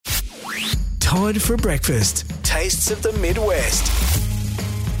Todd for breakfast. Tastes of the Midwest.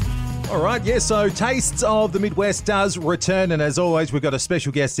 All right, yeah, so Tastes of the Midwest does return, and as always, we've got a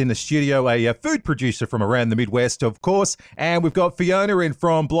special guest in the studio, a food producer from around the Midwest, of course, and we've got Fiona in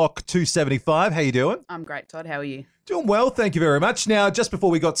from Block 275. How you doing? I'm great, Todd. How are you? Doing well, thank you very much. Now, just before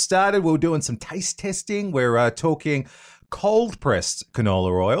we got started, we were doing some taste testing. We're talking cold-pressed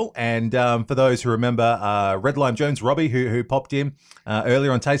canola oil, and for those who remember, Red Lime Jones, Robbie, who popped in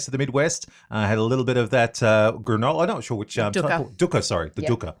earlier on Taste of the Midwest, had a little bit of that granola. I'm not sure which Dukkha, sorry, the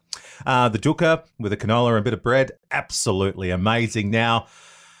Dukkha. The Dukkha with a canola and a bit of bread, absolutely amazing. Now,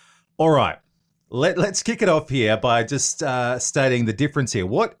 all right, let's kick it off here by just stating the difference here.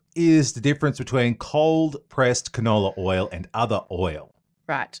 What is the difference between cold-pressed canola oil and other oil?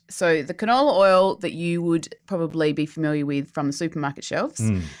 Right. So the canola oil that you would probably be familiar with from the supermarket shelves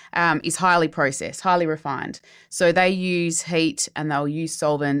is highly processed, highly refined. So they use heat and they'll use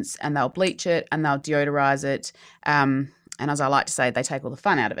solvents and they'll bleach it and they'll deodorize it. And as I like to say, they take all the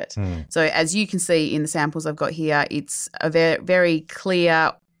fun out of it. So as you can see in the samples I've got here, it's a very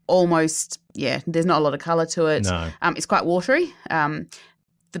clear, almost, there's not a lot of colour to it. No. It's quite watery.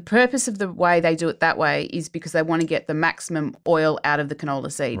 The purpose of the way they do it that way is because they want to get the maximum oil out of the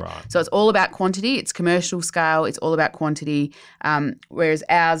canola seed. Right. So it's all about quantity. It's commercial scale. It's all about quantity, whereas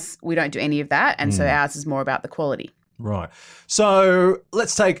ours, we don't do any of that, and so ours is more about the quality. Right. So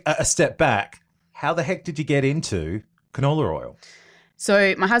let's take a step back. How the heck did you get into canola oil?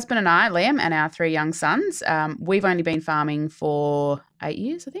 So my husband and I, Liam, and our 3 young sons, we've only been farming for 8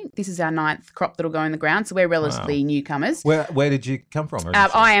 years, I think. This is our 9th crop that'll go in the ground, so we're relatively newcomers. Where did you come from?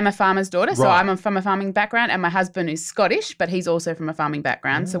 I am a farmer's daughter, so Right. I'm from a farming background, and my husband is Scottish, but he's also from a farming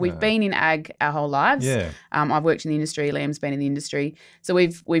background. So we've been in ag our whole lives. Yeah. I've worked in the industry. Liam's been in the industry, so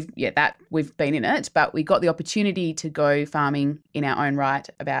we've been in it. But we got the opportunity to go farming in our own right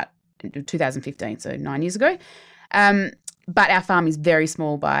about 2015, so 9 years ago. But our farm is very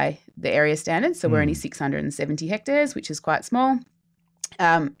small by the area standards, so we're only 670 hectares, which is quite small.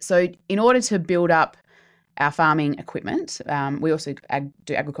 So in order to build up our farming equipment, we also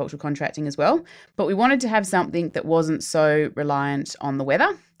do agricultural contracting as well, but we wanted to have something that wasn't so reliant on the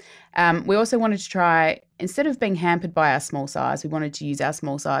weather. We also wanted to try, instead of being hampered by our small size, we wanted to use our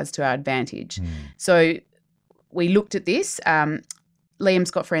small size to our advantage. So we looked at this.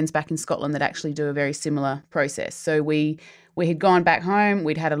 Liam's got friends back in Scotland that actually do a very similar process. So we had gone back home,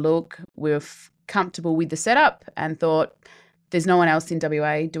 we'd had a look, we were comfortable with the setup and thought, there's no one else in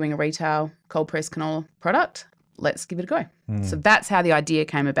WA doing a retail cold-pressed canola product. Let's give it a go. So that's how the idea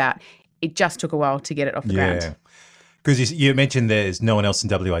came about. It just took a while to get it off the ground. Because you mentioned there's no one else in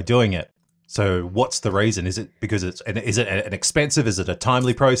WA doing it. So what's the reason? Is it because is it an expensive? Is it a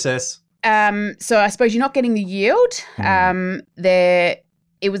timely process? So I suppose you're not getting the yield.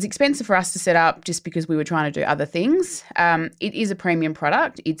 It was expensive for us to set up just because we were trying to do other things. It is a premium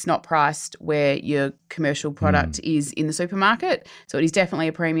product. It's not priced where your commercial product is in the supermarket. So it is definitely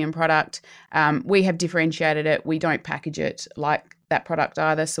a premium product. We have differentiated it. We don't package it like that product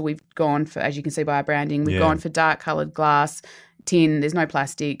either. So we've gone for, as you can see by our branding, we've gone for dark coloured glass, tin. There's no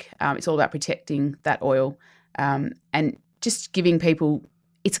plastic. It's all about protecting that oil and just giving people.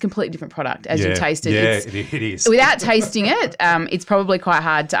 It's a completely different product as you taste it. It is. Without tasting it, it's probably quite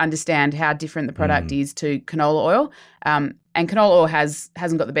hard to understand how different the product is to canola oil. And canola oil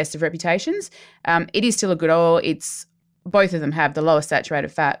hasn't got the best of reputations. It is still a good oil. Both of them have the lowest saturated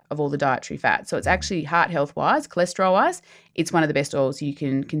fat of all the dietary fat. So it's actually heart health-wise, cholesterol-wise, it's one of the best oils you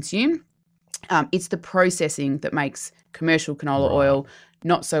can consume. It's the processing that makes commercial canola oil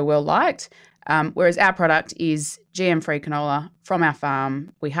not so well liked. Whereas our product is GM-free canola from our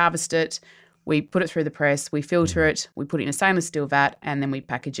farm. We harvest it, we put it through the press, we filter it, we put it in a stainless steel vat, and then we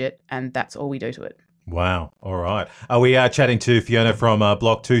package it, and that's all we do to it. Wow. All right. We are chatting to Fiona from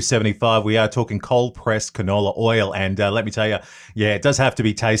Block 275. We are talking cold-pressed canola oil, and let me tell you, it does have to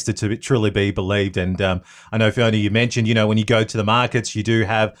be tasted to truly be believed. And I know, Fiona, you mentioned, when you go to the markets, you do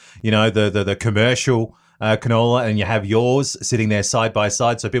have, the commercial canola, and you have yours sitting there side by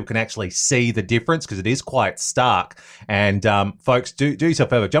side so people can actually see the difference because it is quite stark. And folks, do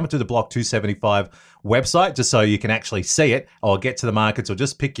yourself a favor, jump into the Block 275 website just so you can actually see it, or get to the markets, or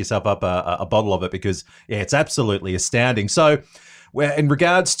just pick yourself up a bottle of it because, it's absolutely astounding. So in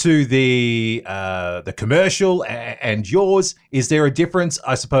regards to the commercial and yours, is there a difference,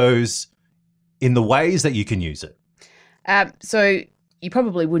 I suppose, in the ways that you can use it? So you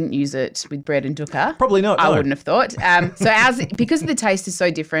probably wouldn't use it with bread and dukkha. Probably not. I no. wouldn't have thought. So ours, because the taste is so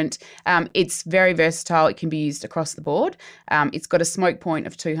different, it's very versatile. It can be used across the board. It's got a smoke point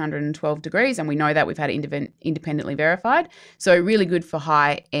of 212 degrees, and we know that we've had it independently verified. So really good for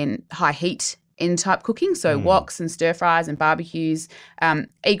high heat end type cooking, so woks and stir fries and barbecues.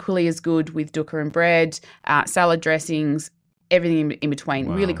 Equally as good with dukkha and bread, salad dressings, everything in between.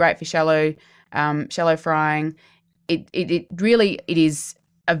 Wow. Really great for shallow frying. It really is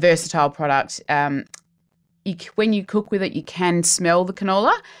a versatile product. When you cook with it, you can smell the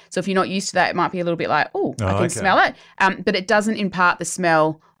canola. So if you're not used to that, it might be a little bit like, I can smell it. But it doesn't impart the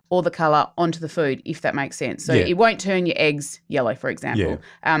smell or the colour onto the food, if that makes sense. So it won't turn your eggs yellow, for example.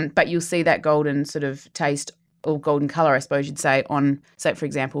 But you'll see that golden sort of taste or golden colour, I suppose you'd say, on, say, for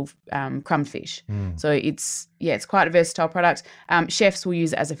example, crumbed fish. So it's quite a versatile product. Chefs will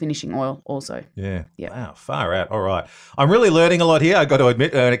use it as a finishing oil also. Yeah. Wow, far out. All right. I'm really learning a lot here, I got to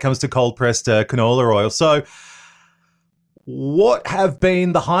admit, when it comes to cold-pressed canola oil. So what have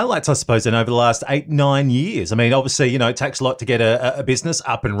been the highlights, I suppose, in over the last 8-9 years? I mean, obviously, it takes a lot to get a business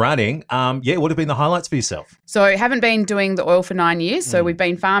up and running. What have been the highlights for yourself? So I haven't been doing the oil for 9 years. So we've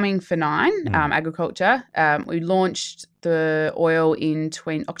been farming for 9, agriculture. We launched the oil in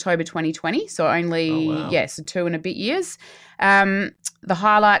October 2020. So only, so 2 and a bit years. The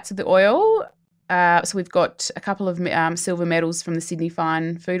highlights of the oil, so we've got a couple of silver medals from the Sydney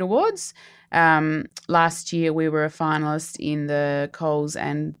Fine Food Awards. Last year we were a finalist in the Coles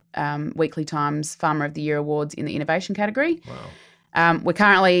and Weekly Times Farmer of the Year Awards in the innovation category. Wow. We're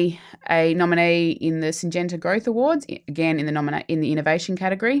currently a nominee in the Syngenta Growth Awards, again in the innovation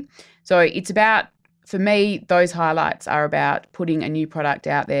category. So it's about, for me, those highlights are about putting a new product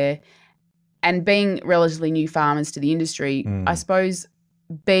out there and being relatively new farmers to the industry. I suppose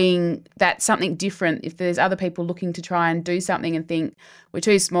being that something different. If there's other people looking to try and do something and think we're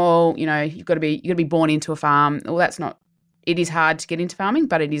too small, you've got to be born into a farm. Well, that's not. It is hard to get into farming,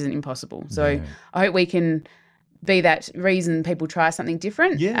 but it isn't impossible. So I hope we can be that reason people try something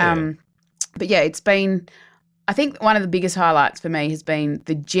different. But it's been. I think one of the biggest highlights for me has been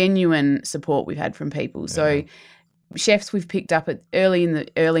the genuine support we've had from people. So chefs we've picked up at early in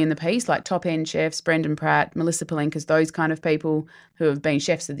the piece, like top end chefs, Brendan Pratt, Melissa Palenkas, those kind of people who have been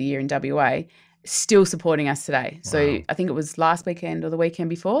chefs of the year in WA, still supporting us today. So I think it was last weekend or the weekend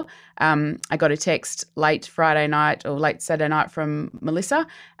before, I got a text late Friday night or late Saturday night from Melissa,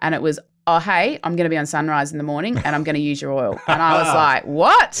 and it was, oh, hey, I'm going to be on Sunrise in the morning and I'm going to use your oil. And I was like,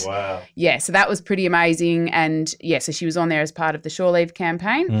 what? Wow. Yeah, so that was pretty amazing. And so she was on there as part of the Shore Leave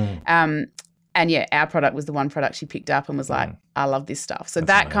campaign. And our product was the one product she picked up and was like, I love this stuff. So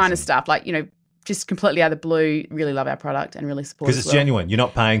That's that kind of stuff, like, just completely out of the blue, really love our product and really support it. Because it's genuine. You're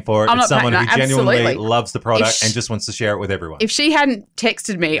not paying for it. It's someone who genuinely loves the product and just wants to share it with everyone. If she hadn't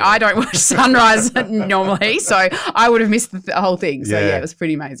texted me, I don't watch Sunrise normally, so I would have missed the whole thing. So, it was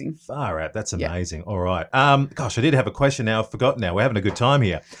pretty amazing. Far out. That's amazing. All right. Gosh, I did have a question now. I've forgotten now. We're having a good time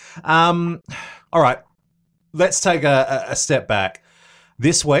here. All right. Let's take a step back.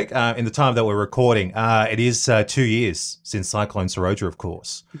 This week, in the time that we're recording, it is 2 years since Cyclone Seroja, of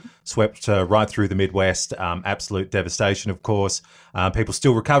course, swept right through the Midwest. Absolute devastation, of course. People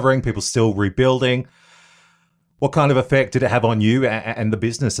still recovering, people still rebuilding. What kind of effect did it have on you and the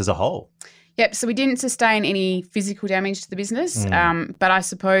business as a whole? Yep, so we didn't sustain any physical damage to the business, but I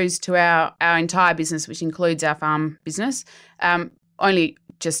suppose to our entire business, which includes our farm business, only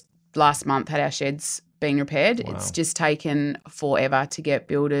just last month had our sheds being repaired. Wow. It's just taken forever to get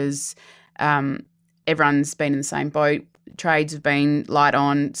builders. Everyone's been in the same boat. Trades have been light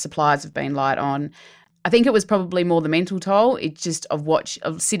on. Suppliers have been light on. I think it was probably more the mental toll. It's just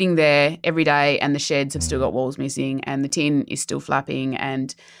of sitting there every day and the sheds have still got walls missing and the tin is still flapping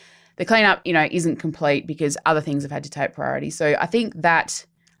and the cleanup, isn't complete because other things have had to take priority. So I think that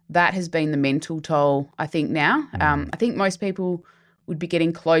has been the mental toll, I think, now. I think most people would be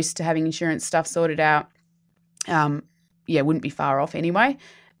getting close to having insurance stuff sorted out. Wouldn't be far off anyway.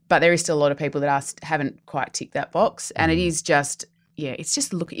 But there is still a lot of people that haven't quite ticked that box. And it is just, it's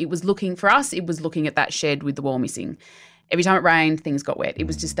just it was looking at that shed with the wall missing. Every time it rained, things got wet. It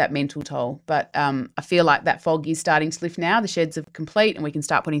was just that mental toll. But I feel like that fog is starting to lift now. The sheds are complete and we can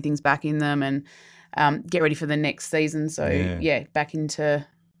start putting things back in them and get ready for the next season. So,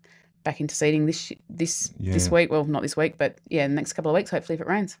 back into seeding this week. Well, not this week, but the next couple of weeks, hopefully, if it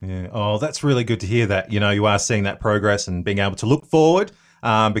rains. Yeah. Oh, that's really good to hear that, you are seeing that progress and being able to look forward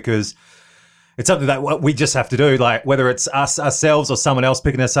because it's something that we just have to do, like whether it's ourselves or someone else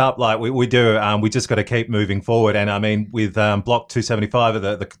picking us up, like we do, we just got to keep moving forward. And I mean, with Block 275 of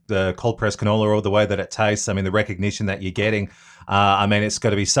the cold pressed canola oil, the way that it tastes, I mean, the recognition that you're getting, it's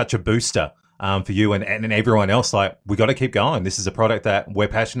got to be such a booster for you and everyone else. Like, we got to keep going. This is a product that we're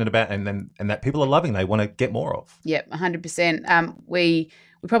passionate about and that people are loving. They want to get more of. Yep, 100%.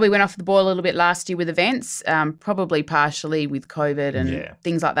 We probably went off the boil a little bit last year with events, probably partially with COVID and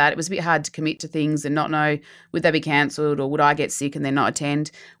things like that. It was a bit hard to commit to things and not know would they be cancelled or would I get sick and then not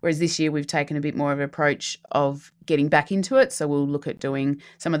attend. Whereas this year we've taken a bit more of an approach of getting back into it. So we'll look at doing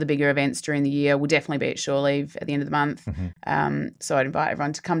some of the bigger events during the year. We'll definitely be at Shore Leave at the end of the month. So I'd invite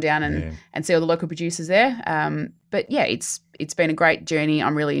everyone to come down and see all the local producers there. But yeah, it's been a great journey.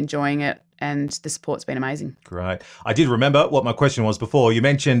 I'm really enjoying it. And the support's been amazing. Great. I did remember what my question was before. You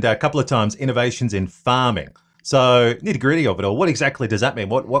mentioned a couple of times innovations in farming. So nitty-gritty of it all, what exactly does that mean?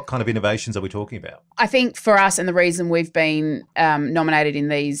 What kind of innovations are we talking about? I think for us, and the reason we've been nominated in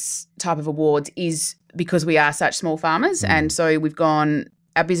these type of awards is because we are such small farmers. And so we've gone,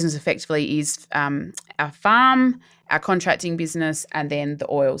 our business effectively is our farm, our contracting business, and then the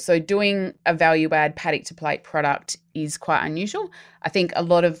oil. So doing a value-add paddock-to-plate product is quite unusual. I think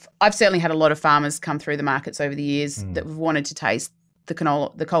I've certainly had a lot of farmers come through the markets over the years that have wanted to taste the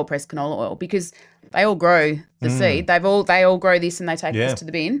cold-pressed canola oil because they all grow the seed. They all grow this and they take this to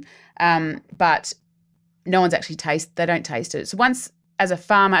the bin. But no one's actually they don't taste it. So once, as a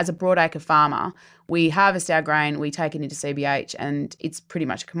farmer, as a broadacre farmer, we harvest our grain, we take it into CBH, and it's pretty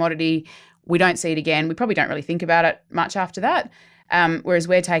much a commodity. We don't see it again. We probably don't really think about it much after that. Whereas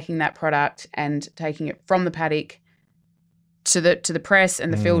we're taking that product and taking it from the paddock to the press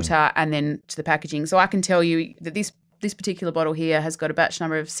and the filter and then to the packaging. So I can tell you that this particular bottle here has got a batch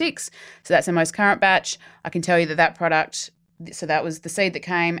number of 6. So that's the most current batch. I can tell you that product, so that was the seed that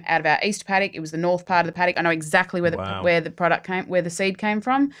came out of our east paddock. It was the north part of the paddock. I know exactly where the seed came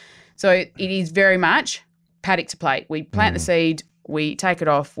from. So it is very much paddock to plate. We plant the seed, we take it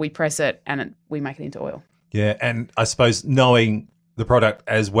off, we press it, and we make it into oil. Yeah, and I suppose knowing the product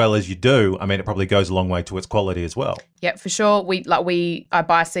as well as you do, I mean, it probably goes a long way to its quality as well. Yeah, for sure. I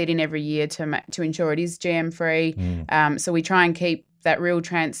buy seed in every year to ensure it is GM free. So we try and keep that real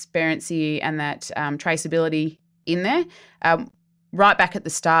transparency and that traceability in there. Right back at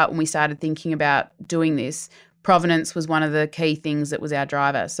the start when we started thinking about doing this, provenance was one of the key things that was our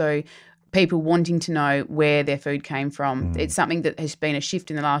driver. So people wanting to know where their food came from. It's something that has been a shift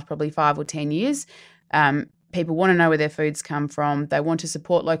in the last probably 5 or 10 years. People want to know where their foods come from. They want to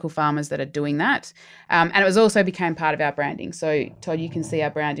support local farmers that are doing that. And it was also became part of our branding. So, Todd, you can see our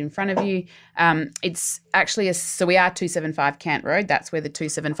brand in front of you. It's actually so we are 275 Cant Road. That's where the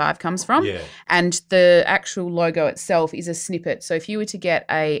 275 comes from. Yeah. And the actual logo itself is a snippet. So if you were to get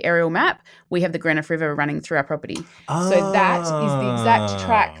a aerial map, we have the Greenock River running through our property. So that is the exact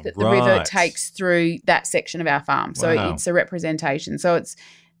track that the river takes through that section of our farm. So it's a representation. So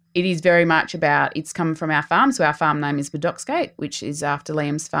it is very much about, it's come from our farm. So our farm name is Badoxgate, which is after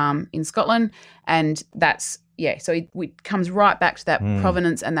Liam's farm in Scotland. And that's, so it comes right back to that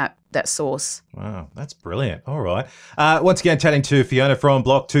provenance and that source. Wow, that's brilliant. All right. Once again, chatting to Fiona from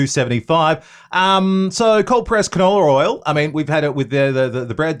Block 275. So cold pressed canola oil, I mean, we've had it with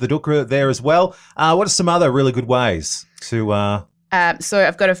the bread, the dukra there as well. What are some other really good ways to... So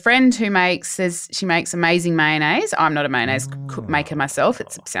I've got a friend who says she makes amazing mayonnaise. I'm not a mayonnaise maker myself.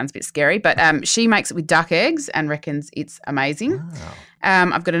 It sounds a bit scary, but she makes it with duck eggs and reckons it's amazing.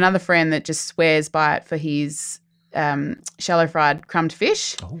 Wow. I've got another friend that just swears by it for his shallow fried crumbed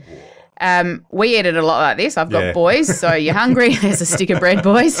fish. Oh. We eat it a lot like this. I've got boys, so you're hungry. There's a stick of bread,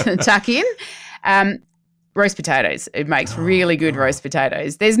 boys, tuck in. Roast potatoes. It makes really good roast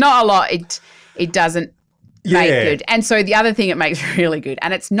potatoes. There's not a lot. It doesn't make good. And so the other thing it makes really good,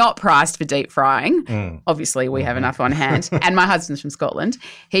 and it's not priced for deep frying. Obviously, we have enough on hand. And my husband's from Scotland.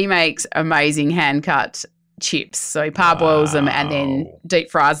 He makes amazing hand-cut chips. So he parboils them and then deep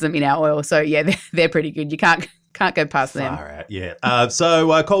fries them in our oil. So, they're pretty good. You can't go past them. Far out, yeah.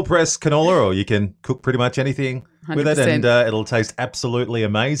 So cold-pressed canola oil, you can cook pretty much anything 100%. With it and it'll taste absolutely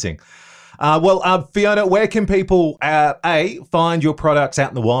amazing. Fiona, where can people, find your products out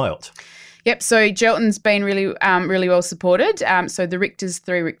in the wild? Yep, so Gelton's been really well supported. So the Richter's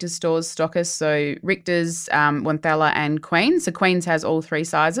 3 Richter's stores stock us. So Richter's, Wanthella and Queen's. So Queen's has all 3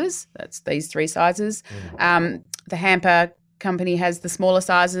 sizes. That's these 3 sizes. The Hamper company has the smaller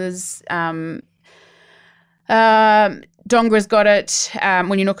sizes. Dongra's got it.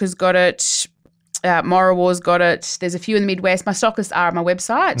 Winyanooka's got it. Morawar's got it. There's a few in the Midwest. My stockists are on my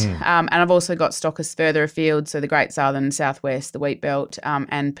website. And I've also got stockists further afield, so the Great Southern, Southwest, the Wheat Belt,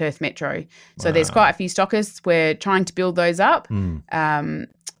 and Perth Metro. So there's quite a few stockists. We're trying to build those up.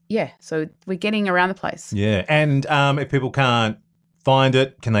 So we're getting around the place. Yeah, and if people can't find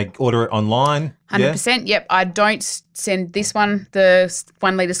it, can they order it online? 100%, yep. I don't send this one, the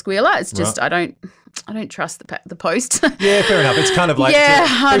 1 litre squealer. It's just I don't trust the post. Yeah, fair enough. It's kind of like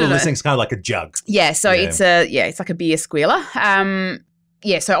people listening, it's kind of like a jug. Yeah, so it's like a beer squealer.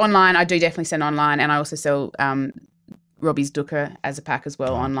 Yeah, so online, I do definitely send online, and I also sell Robbie's Dukkha as a pack as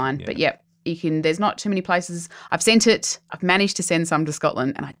well online. yeah. But yep, you can. There's not too many places. I've sent it. I've managed to send some to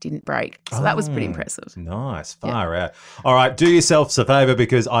Scotland, and I didn't break. So that was pretty impressive. Nice. Far out. All right. Do yourselves a favour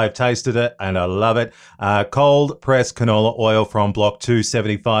because I've tasted it and I love it. Cold pressed canola oil from Block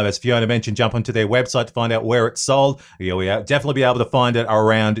 275. As Fiona mentioned, jump onto their website to find out where it's sold. You'll definitely be able to find it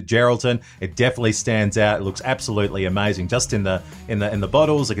around Geraldton. It definitely stands out. It looks absolutely amazing. Just in the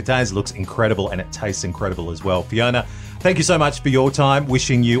bottles, the containers, it looks incredible and it tastes incredible as well. Fiona, thank you so much for your time.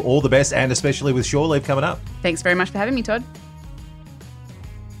 Wishing you all the best, and especially with shore leave coming up. Thanks very much for having me, Todd.